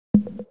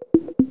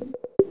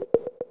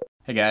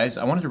Hey guys,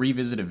 I wanted to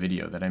revisit a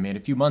video that I made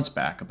a few months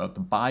back about the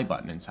buy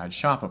button inside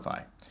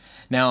Shopify.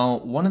 Now,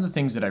 one of the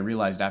things that I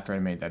realized after I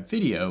made that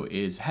video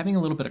is having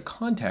a little bit of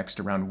context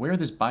around where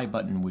this buy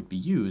button would be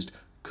used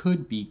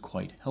could be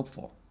quite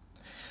helpful.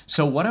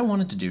 So what I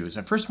wanted to do is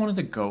I first wanted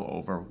to go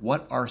over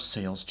what are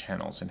sales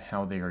channels and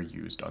how they are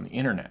used on the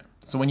internet.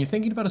 So when you're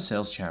thinking about a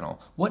sales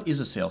channel, what is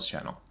a sales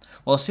channel?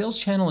 Well, a sales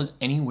channel is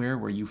anywhere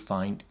where you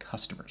find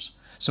customers.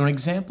 So an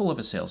example of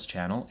a sales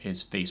channel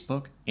is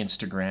Facebook,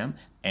 Instagram,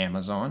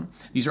 Amazon.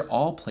 These are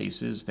all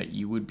places that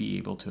you would be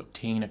able to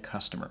obtain a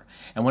customer.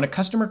 And when a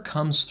customer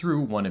comes through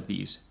one of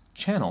these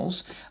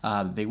channels,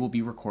 they will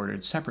be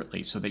recorded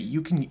separately so that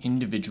you can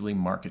individually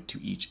market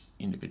to each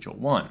individual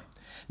one.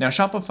 Now,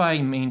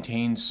 Shopify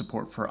maintains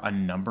support for a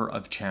number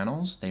of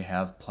channels. They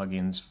have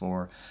plugins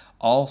for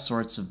all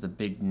sorts of the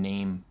big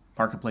name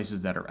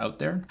marketplaces that are out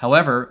there.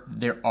 However,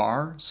 there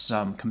are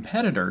some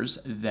competitors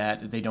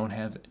that they don't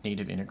have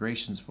native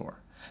integrations for.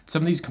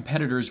 Some of these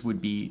competitors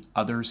would be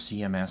other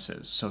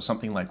CMSs, so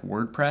something like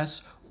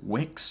Wordpress,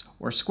 Wix,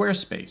 or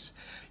Squarespace.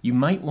 You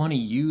might want to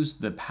use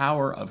the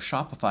power of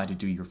Shopify to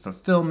do your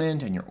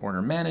fulfillment and your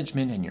order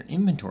management and your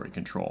inventory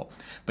control,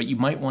 but you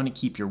might want to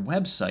keep your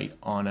website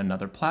on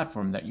another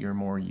platform that you're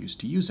more used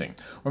to using.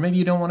 Or maybe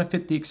you don't want to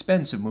fit the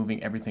expense of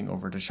moving everything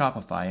over to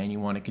Shopify and you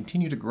want to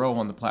continue to grow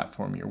on the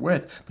platform you're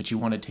with, but you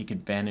want to take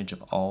advantage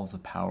of all the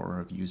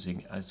power of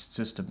using a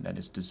system that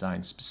is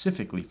designed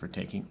specifically for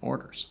taking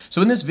orders.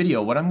 So in this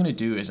video, what I'm going to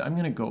do is I'm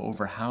going to go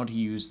over how to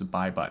use the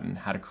buy button,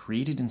 how to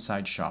create it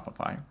inside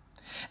Shopify.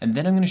 And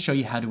then I'm going to show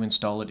you how to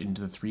install it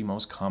into the 3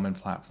 most common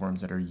platforms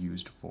that are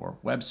used for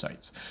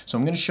websites. So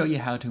I'm going to show you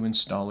how to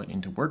install it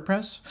into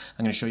WordPress,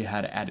 I'm going to show you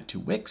how to add it to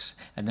Wix,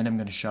 and then I'm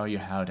going to show you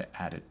how to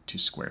add it to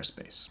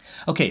Squarespace.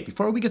 Okay,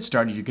 before we get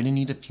started, you're going to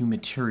need a few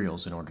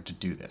materials in order to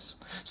do this.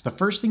 So the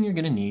first thing you're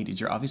going to need is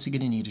you're obviously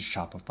going to need a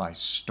Shopify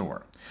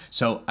store.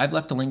 So I've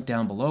left a link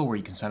down below where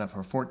you can sign up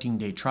for a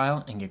 14-day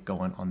trial and get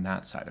going on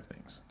that side of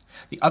things.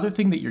 The other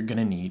thing that you're going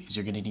to need is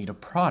you're going to need a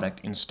product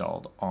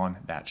installed on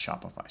that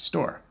Shopify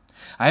store.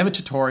 I have a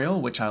tutorial,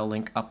 which I'll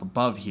link up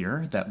above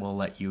here, that will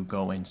let you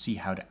go and see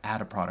how to add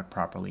a product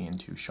properly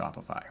into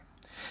Shopify.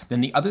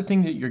 Then the other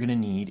thing that you're going to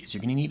need is you're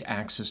going to need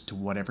access to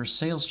whatever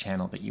sales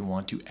channel that you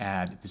want to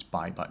add this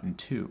buy button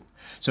to.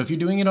 So if you're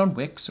doing it on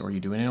Wix or you're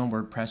doing it on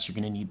WordPress, you're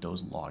going to need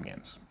those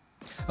logins.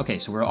 Okay,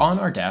 so we're on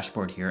our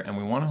dashboard here and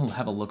we want to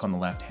have a look on the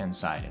left-hand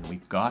side, and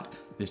we've got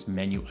this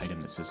menu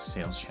item that says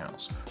sales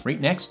channels. Right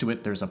next to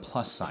it, there's a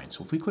plus sign.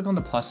 So if we click on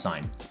the plus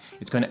sign,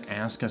 it's going to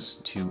ask us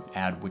to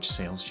add which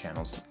sales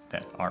channels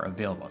that are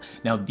available.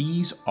 Now,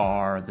 these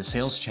are the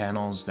sales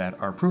channels that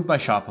are approved by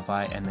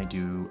Shopify, and they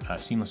do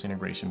seamless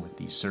integration with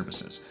these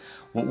services.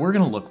 What we're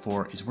going to look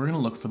for is we're going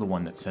to look for the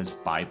one that says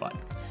buy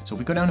button. So if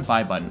we go down to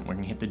buy button, we're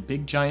going to hit the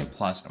big giant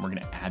plus and we're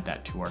going to add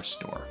that to our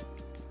store.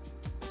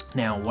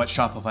 Now, what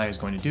Shopify is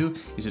going to do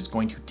is it's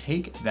going to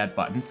take that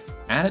button,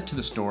 add it to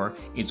the store,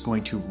 it's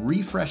going to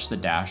refresh the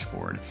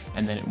dashboard,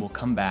 and then it will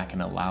come back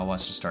and allow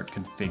us to start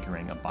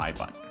configuring a buy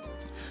button.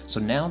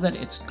 So now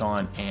that it's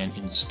gone and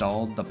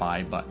installed the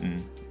buy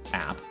button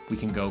app, we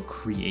can go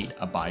create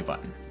a buy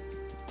button.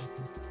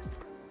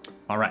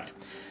 All right,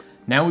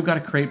 now we've got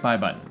a create buy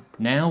button.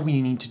 Now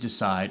we need to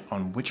decide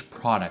on which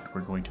product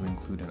we're going to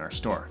include in our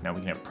store. Now we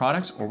can have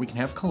products or we can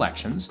have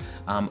collections.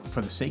 For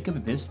the sake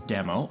of this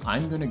demo,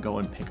 I'm going to go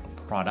and pick a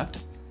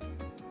product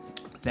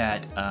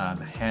that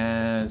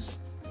has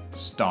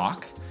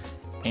stock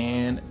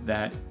and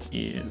that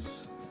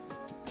is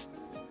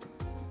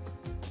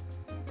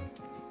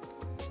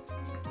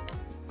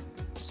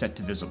set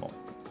to visible.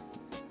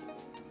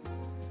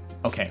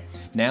 Okay,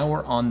 now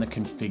we're on the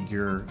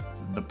configure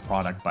the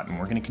product button.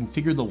 We're going to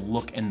configure the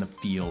look and the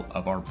feel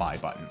of our buy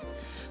button.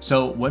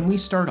 So when we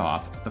start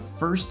off, the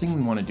first thing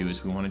we want to do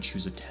is we want to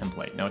choose a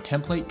template. Now a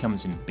template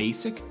comes in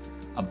basic,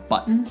 a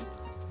button,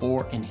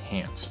 or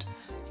enhanced.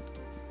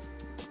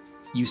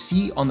 You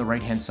see on the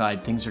right hand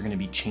side, things are going to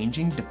be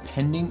changing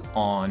depending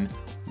on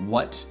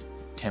what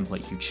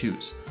template you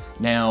choose.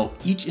 Now,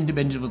 each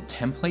individual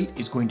template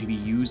is going to be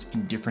used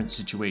in different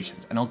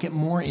situations, and I'll get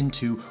more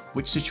into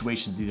which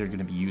situations these are going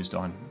to be used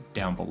on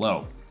down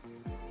below.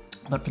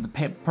 But for the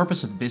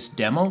purpose of this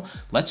demo,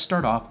 let's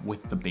start off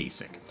with the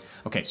basic.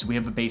 Okay, so we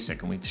have a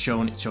basic, and we've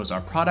shown it shows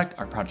our product,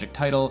 our project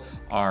title,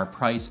 our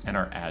price, and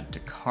our add to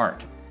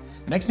cart.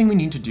 The next thing we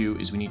need to do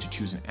is we need to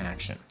choose an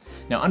action.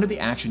 Now, under the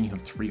action, you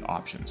have 3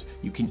 options.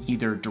 You can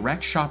either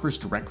direct shoppers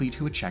directly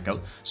to a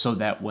checkout so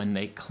that when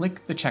they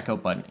click the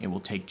checkout button, it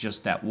will take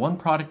just that one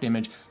product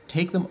image,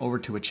 take them over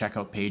to a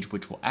checkout page,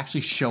 which will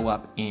actually show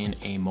up in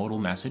a modal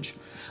message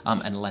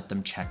and let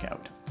them check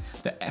out.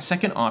 The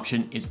second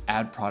option is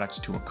add products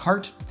to a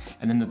cart,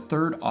 and then the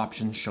third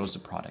option shows the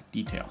product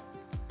detail.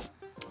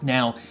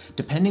 Now,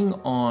 depending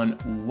on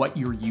what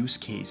your use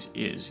case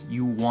is,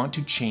 you want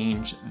to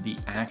change the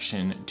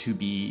action to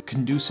be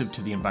conducive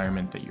to the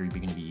environment that you're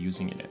going to be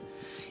using it in.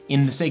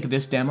 In the sake of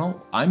this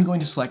demo, I'm going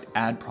to select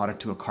add product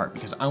to a cart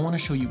because I want to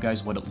show you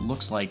guys what it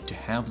looks like to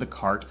have the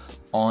cart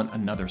on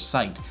another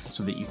site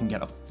so that you can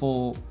get a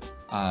full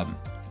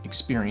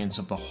experience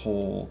of the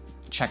whole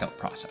checkout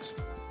process.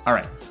 All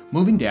right,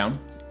 moving down,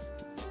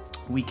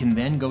 we can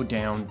then go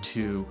down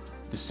to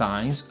the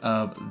size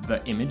of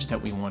the image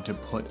that we want to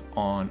put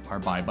on our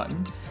buy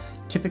button.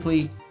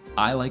 Typically,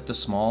 I like the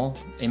small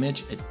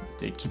image.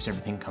 It keeps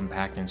everything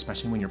compact, and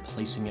especially when you're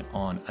placing it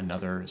on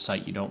another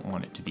site, you don't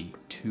want it to be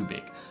too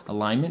big.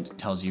 Alignment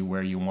tells you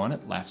where you want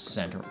it, left,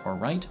 center, or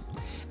right.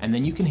 And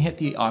then you can hit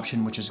the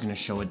option which is going to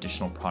show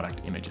additional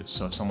product images.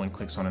 So if someone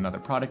clicks on another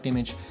product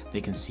image,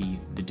 they can see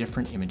the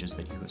different images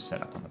that you have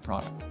set up on the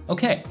product.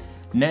 Okay,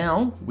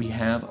 now we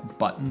have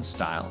button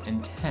style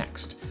and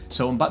text.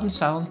 So in button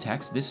style and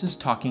text, this is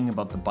talking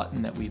about the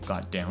button that we've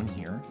got down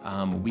here.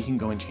 We can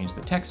go and change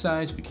the text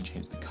size, we can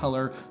change the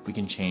color, we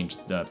can change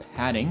the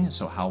padding,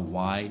 so how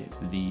wide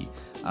the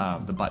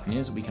button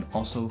is. We can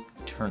also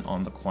turn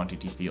on the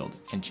quantity field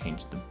and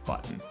change the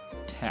button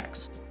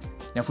text.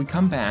 Now if we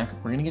come back,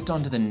 we're gonna get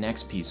down to the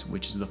next piece,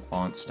 which is the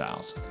font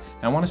styles.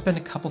 Now I wanna spend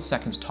a couple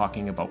seconds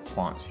talking about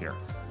fonts here.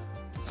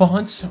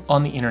 Fonts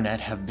on the internet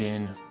have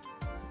been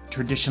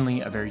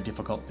traditionally a very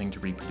difficult thing to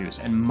reproduce,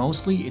 and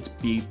mostly it's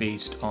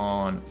based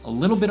on a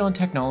little bit on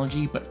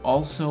technology, but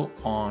also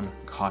on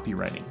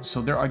copywriting.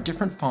 So there are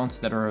different fonts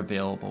that are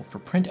available for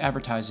print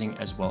advertising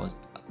as well as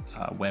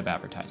web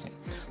advertising.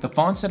 The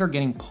fonts that are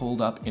getting pulled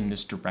up in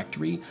this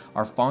directory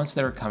are fonts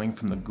that are coming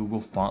from the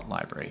Google font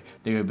library.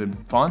 They have been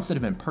fonts that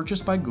have been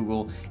purchased by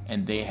Google,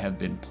 and they have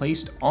been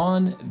placed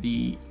on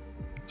the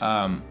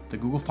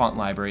Google font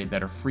library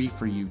that are free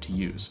for you to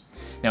use.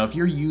 Now, if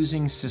you're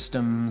using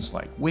systems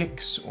like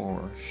Wix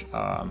or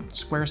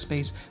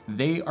Squarespace,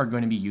 they are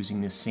going to be using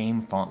the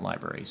same font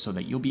library so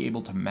that you'll be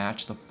able to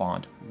match the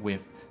font with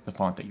the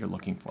font that you're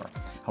looking for.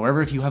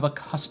 However, if you have a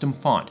custom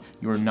font,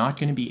 you are not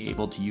going to be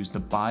able to use the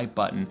buy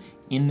button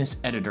in this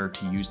editor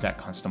to use that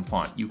custom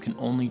font. You can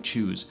only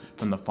choose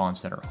from the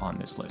fonts that are on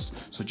this list.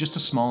 So just a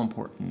small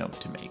important note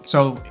to make.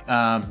 So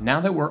now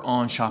that we're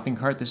on shopping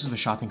cart, this is the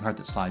shopping cart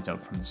that slides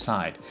out from the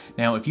side.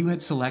 Now, if you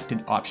had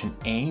selected option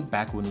A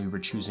back when we were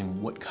choosing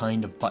what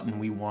kind of button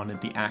we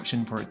wanted the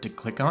action for it to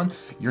click on,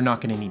 you're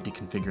not going to need to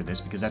configure this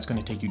because that's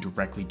going to take you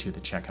directly to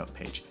the checkout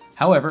page.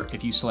 However,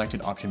 if you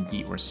selected option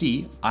B or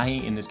C, I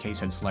in this case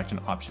had selected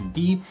option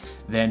B,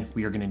 then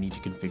we are going to need to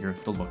configure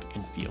the look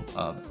and feel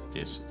of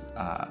this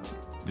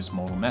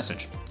modal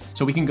message.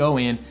 So we can go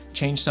in,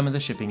 change some of the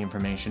shipping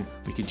information,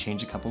 we can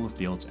change a couple of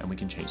fields, and we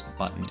can change the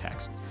button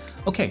text.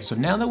 Okay, so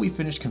now that we've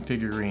finished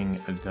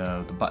configuring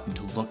the button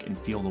to look and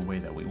feel the way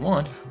that we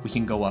want, we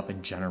can go up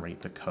and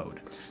generate the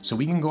code. So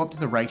we can go up to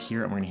the right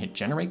here and we're gonna hit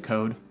generate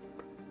code,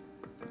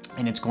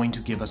 and it's going to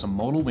give us a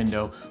modal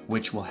window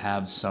which will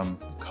have some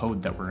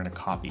code that we're going to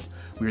copy.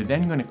 We are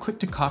then going to click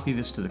to copy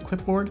this to the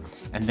clipboard,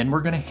 and then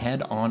we're going to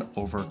head on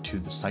over to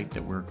the site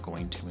that we're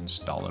going to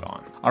install it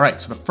on. All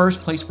right, so the first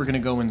place we're going to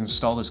go and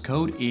install this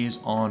code is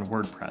on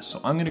WordPress.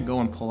 So I'm going to go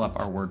and pull up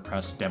our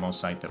WordPress demo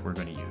site that we're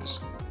going to use,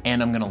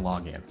 and I'm going to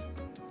log in.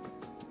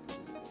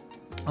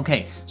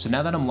 Okay, so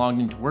now that I'm logged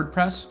into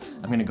WordPress,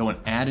 I'm going to go and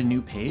add a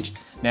new page.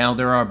 Now,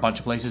 there are a bunch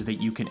of places that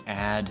you can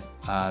add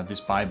this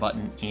buy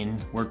button in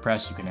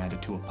WordPress. You can add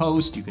it to a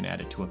post, you can add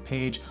it to a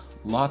page,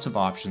 lots of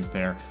options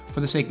there.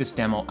 For the sake of this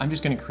demo, I'm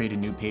just going to create a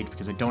new page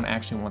because I don't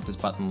actually want this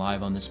button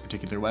live on this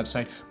particular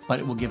website, but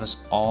it will give us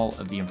all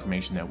of the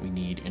information that we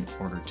need in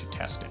order to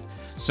test it.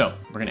 So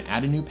we're going to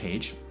add a new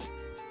page.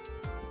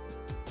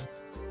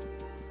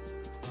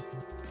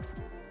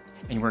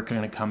 And we're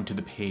going to come to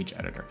the page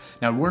editor.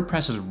 Now,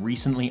 WordPress has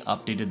recently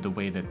updated the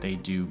way that they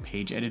do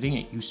page editing.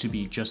 It used to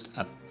be just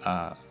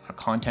a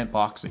content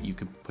box that you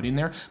could put in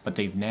there, but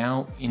they've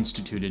now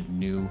instituted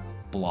new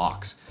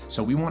blocks.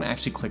 So we want to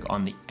actually click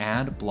on the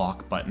add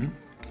block button,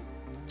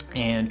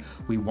 and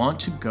we want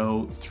to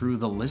go through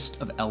the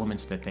list of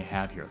elements that they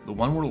have here. The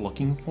one we're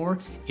looking for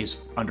is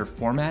under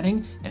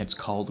formatting, and it's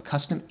called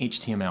custom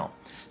HTML.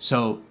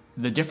 So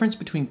the difference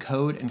between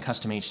code and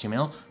custom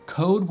HTML,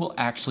 code will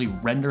actually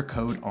render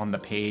code on the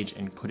page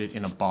and put it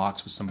in a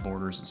box with some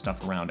borders and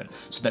stuff around it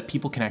so that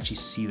people can actually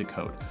see the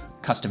code.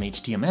 Custom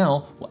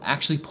HTML will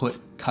actually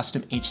put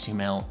custom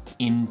HTML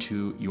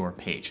into your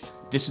page.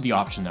 This is the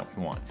option that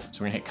we want. So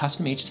we're gonna hit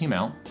custom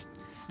HTML,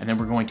 and then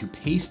we're going to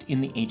paste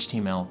in the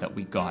HTML that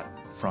we got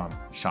from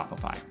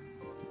Shopify.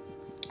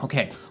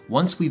 Okay,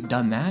 once we've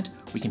done that,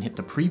 we can hit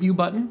the preview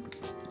button.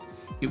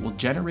 It will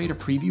generate a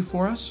preview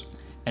for us,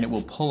 and it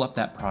will pull up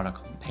that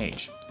product on the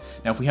page.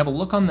 Now, if we have a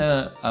look on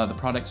the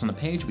products on the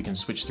page, we can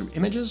switch through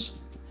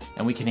images,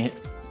 and we can hit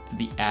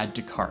the add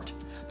to cart.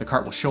 The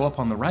cart will show up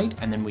on the right,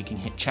 and then we can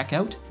hit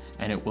checkout,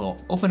 and it will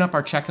open up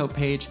our checkout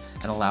page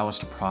and allow us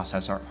to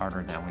process our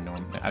order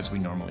as we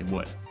normally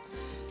would.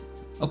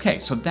 Okay,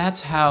 so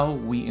that's how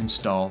we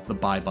install the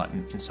buy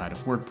button inside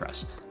of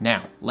WordPress.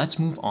 Now, let's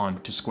move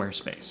on to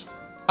Squarespace.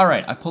 All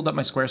right, I pulled up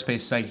my Squarespace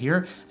site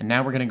here, and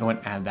now we're gonna go and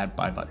add that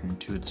buy button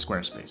to the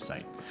Squarespace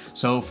site.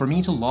 So for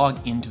me to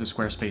log into the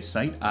Squarespace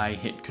site, I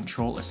hit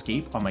Control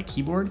Escape on my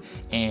keyboard,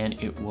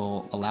 and it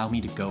will allow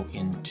me to go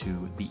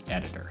into the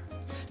editor.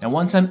 Now,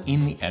 once I'm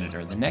in the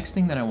editor, the next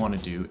thing that I wanna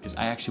do is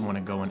I actually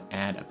wanna go and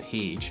add a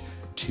page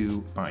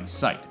to my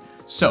site.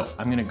 So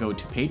I'm gonna go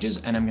to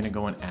Pages, and I'm gonna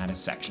go and add a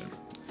section.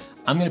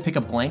 I'm going to pick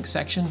a blank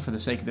section for the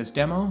sake of this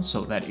demo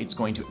so that it's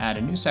going to add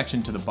a new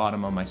section to the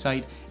bottom of my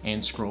site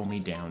and scroll me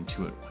down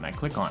to it when I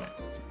click on it.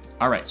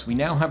 All right, so we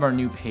now have our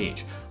new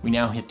page. We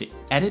now have to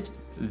edit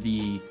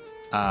the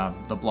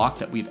block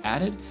that we've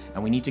added,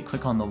 and we need to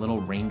click on the little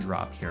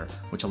raindrop here,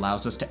 which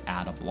allows us to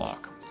add a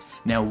block.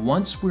 Now,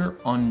 once we're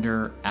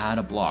under add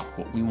a block,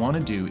 what we want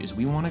to do is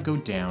we want to go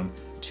down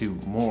to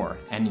more,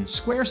 and in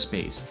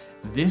Squarespace,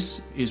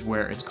 this is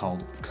where it's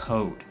called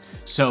code.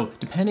 So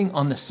depending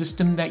on the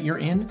system that you're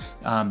in,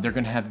 they're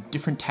going to have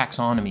different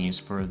taxonomies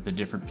for the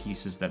different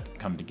pieces that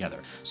come together.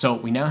 So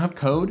we now have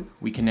code.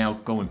 We can now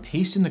go and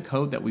paste in the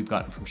code that we've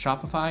gotten from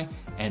Shopify,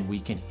 and we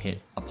can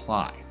hit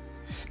apply.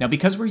 Now,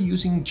 because we're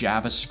using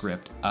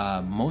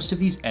JavaScript, most of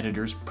these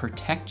editors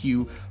protect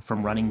you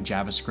from running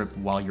JavaScript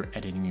while you're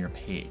editing your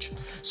page.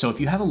 So if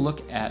you have a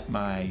look at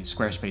my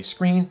Squarespace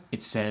screen,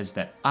 it says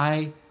that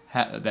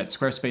that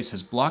Squarespace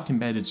has blocked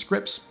embedded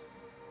scripts,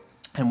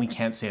 and we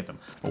can't save them.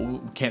 We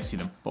can't see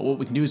them. But what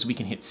we can do is we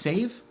can hit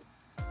save,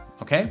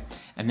 okay?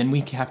 And then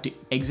we have to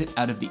exit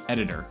out of the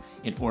editor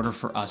in order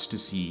for us to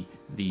see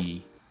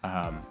the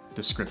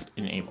script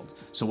enabled.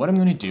 So what I'm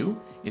going to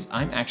do is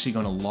I'm actually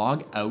going to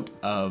log out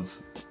of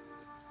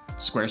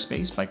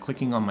Squarespace by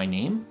clicking on my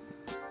name.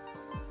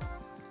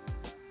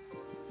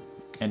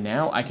 And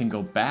now I can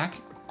go back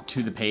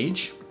to the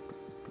page,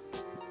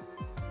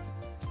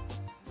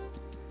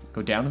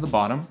 go down to the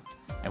bottom,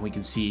 and we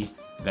can see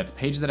that the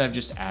page that I've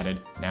just added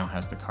now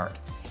has the cart.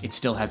 It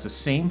still has the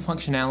same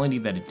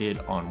functionality that it did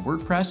on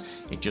WordPress.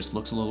 It just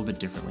looks a little bit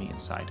differently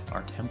inside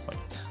our template.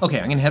 Okay,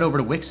 I'm gonna head over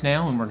to Wix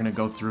now, and we're gonna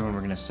go through and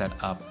we're gonna set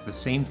up the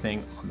same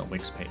thing on the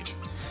Wix page.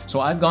 So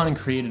I've gone and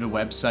created a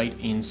website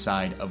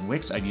inside of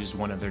Wix. I've used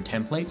one of their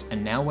templates,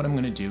 and now what I'm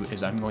gonna do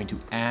is I'm going to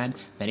add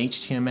that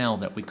HTML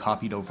that we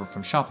copied over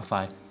from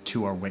Shopify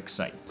to our Wix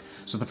site.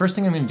 So the first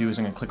thing I'm going to do is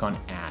I'm going to click on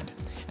add,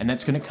 and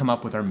that's going to come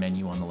up with our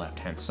menu on the left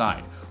hand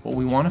side. What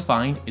we want to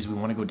find is we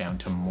want to go down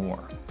to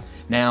more.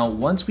 Now,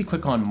 once we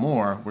click on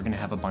more, we're going to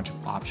have a bunch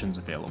of options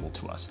available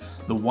to us.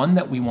 The one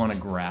that we want to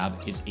grab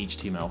is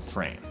HTML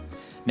frame.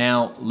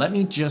 Now, let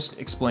me just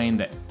explain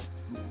that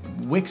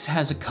Wix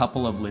has a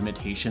couple of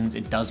limitations.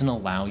 It doesn't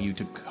allow you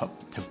to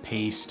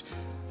paste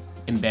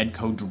embed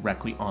code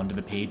directly onto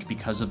the page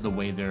because of the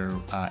way their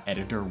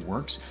editor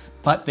works,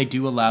 but they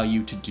do allow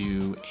you to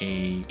do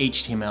a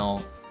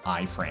HTML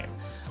iframe.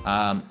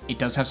 It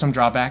does have some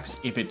drawbacks.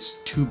 If it's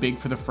too big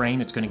for the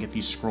frame, it's going to get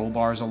these scroll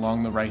bars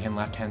along the right-hand,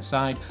 left-hand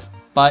side,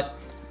 but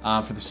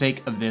for the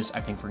sake of this, I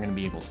think we're going to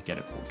be able to get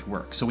it to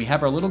work. So we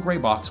have our little gray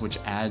box which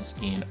adds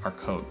in our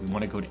code. We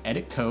want to go to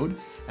edit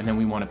code, and then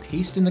we want to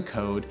paste in the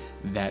code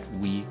that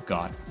we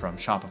got from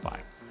Shopify.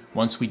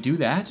 Once we do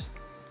that,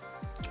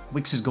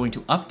 Wix is going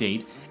to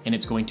update, and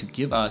it's going to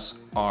give us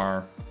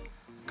our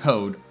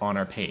code on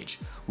our page.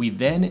 We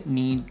then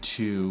need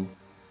to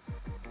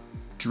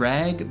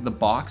drag the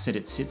box that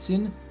it sits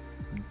in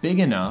big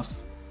enough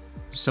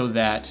so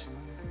that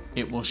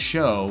it will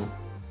show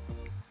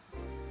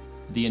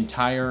the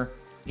entire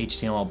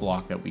HTML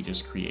block that we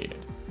just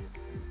created.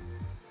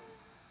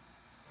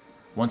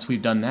 Once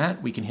we've done that,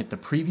 we can hit the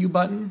preview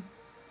button,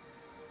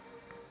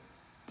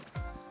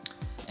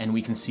 and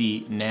we can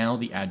see now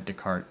the add to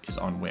cart is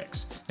on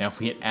Wix. Now, if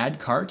we hit add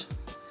cart,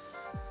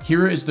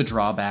 here is the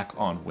drawback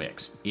on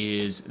Wix,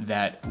 is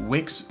that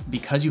Wix,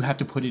 because you have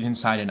to put it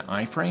inside an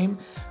iframe,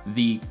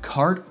 the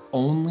cart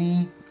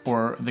only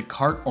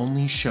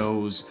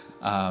shows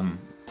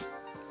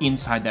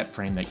inside that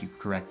frame that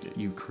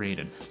you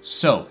created.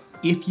 So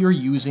if you're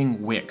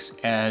using Wix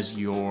as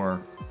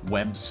your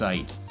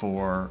website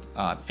for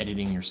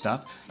editing your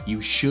stuff,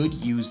 you should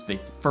use the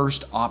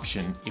first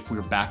option if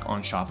we're back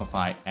on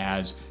Shopify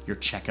as your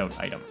checkout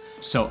item.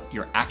 So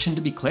your action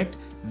to be clicked,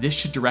 this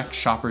should direct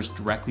shoppers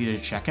directly to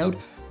checkout.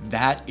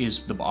 That is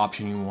the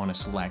option you want to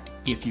select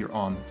if you're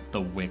on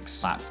the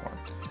Wix platform.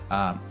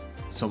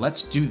 So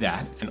let's do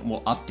that, and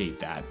we'll update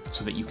that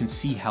so that you can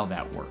see how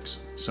that works.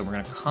 So we're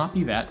going to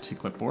copy that to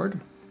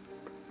clipboard.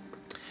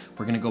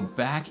 We're going to go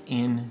back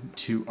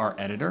into our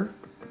editor.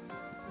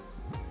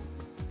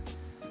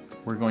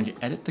 We're going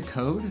to edit the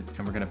code,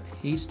 and we're going to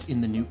paste in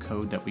the new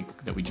code that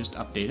we just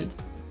updated.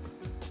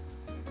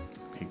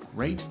 Okay,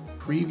 great.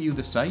 Preview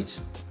the site.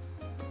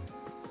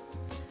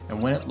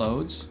 And when it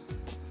loads,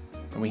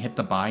 and we hit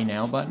the Buy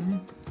Now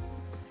button,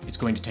 it's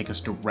going to take us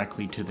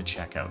directly to the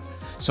checkout.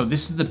 So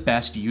this is the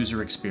best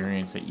user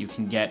experience that you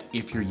can get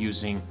if you're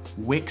using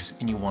Wix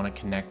and you want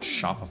to connect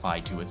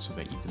Shopify to it so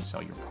that you can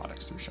sell your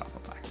products through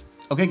Shopify.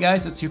 Okay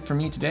guys, that's it for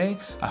me today.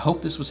 I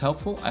hope this was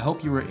helpful. I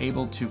hope you were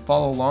able to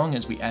follow along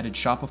as we added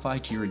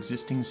Shopify to your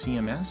existing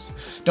CMS.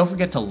 Don't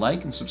forget to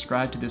like and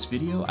subscribe to this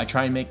video. I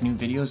try and make new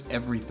videos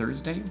every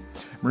Thursday.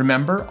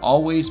 Remember,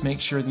 always make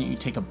sure that you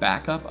take a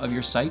backup of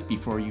your site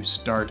before you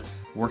start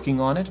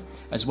working on it,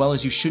 as well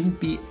as you shouldn't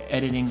be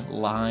editing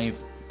live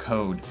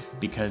code,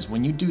 because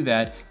when you do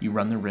that, you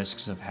run the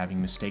risks of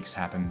having mistakes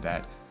happen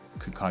that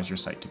could cause your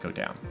site to go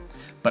down.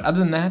 But other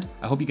than that,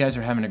 I hope you guys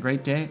are having a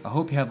great day. I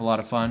hope you have a lot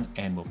of fun,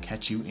 and we'll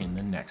catch you in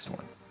the next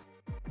one.